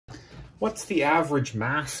What's the average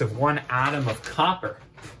mass of one atom of copper?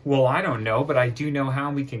 Well, I don't know, but I do know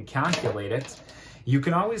how we can calculate it. You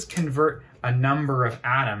can always convert a number of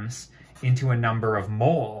atoms into a number of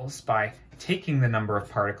moles by taking the number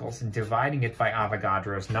of particles and dividing it by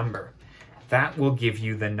Avogadro's number. That will give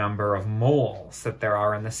you the number of moles that there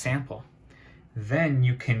are in the sample. Then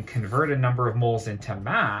you can convert a number of moles into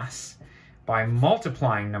mass by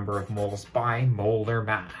multiplying number of moles by molar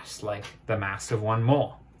mass, like the mass of 1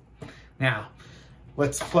 mole. Now,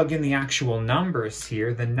 let's plug in the actual numbers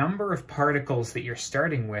here. The number of particles that you're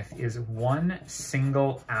starting with is 1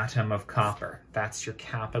 single atom of copper. That's your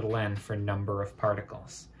capital N for number of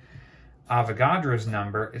particles. Avogadro's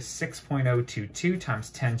number is 6.022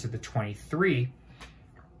 times 10 to the 23.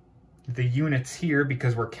 The units here,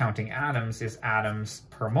 because we're counting atoms, is atoms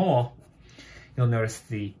per mole. You'll notice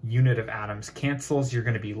the unit of atoms cancels. You're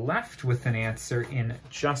going to be left with an answer in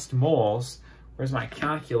just moles. Where's my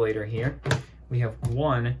calculator here? We have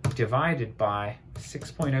 1 divided by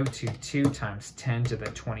 6.022 times 10 to the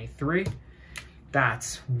 23.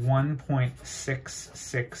 That's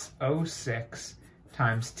 1.6606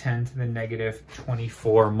 times 10 to the negative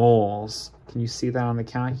 24 moles. Can you see that on the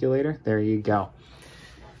calculator? There you go.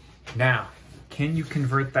 Now, can you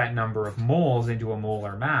convert that number of moles into a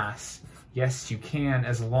molar mass? Yes, you can,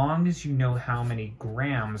 as long as you know how many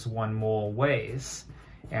grams 1 mole weighs.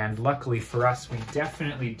 And luckily for us, we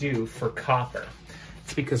definitely do for copper.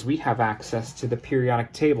 It's because we have access to the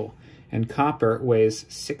periodic table, and copper weighs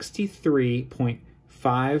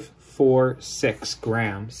 63.546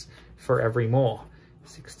 grams for every mole.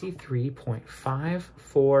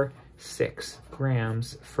 63.546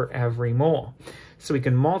 grams for every mole. So we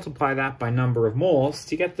can multiply that by number of moles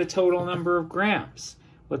to get the total number of grams.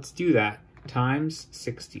 Let's do that. Times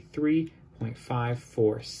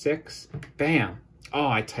 63.546. Bam. Oh,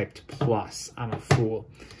 I typed plus. I'm a fool.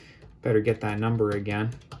 Better get that number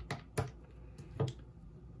again.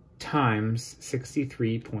 Times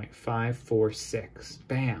 63.546.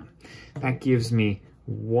 Bam. That gives me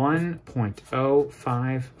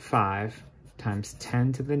 1.055 times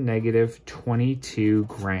 10 to the negative 22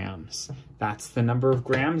 grams. That's the number of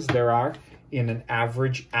grams there are in an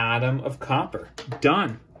average atom of copper.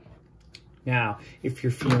 Done. Now, if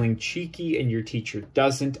you're feeling cheeky and your teacher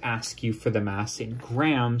doesn't ask you for the mass in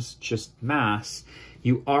grams, just mass,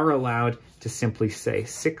 you are allowed to simply say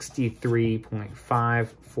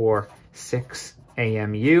 63.546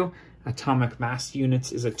 AMU. Atomic mass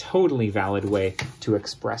units is a totally valid way to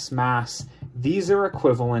express mass. These are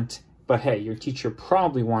equivalent, but hey, your teacher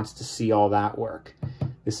probably wants to see all that work.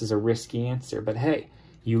 This is a risky answer, but hey,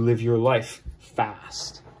 you live your life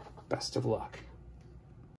fast. Best of luck.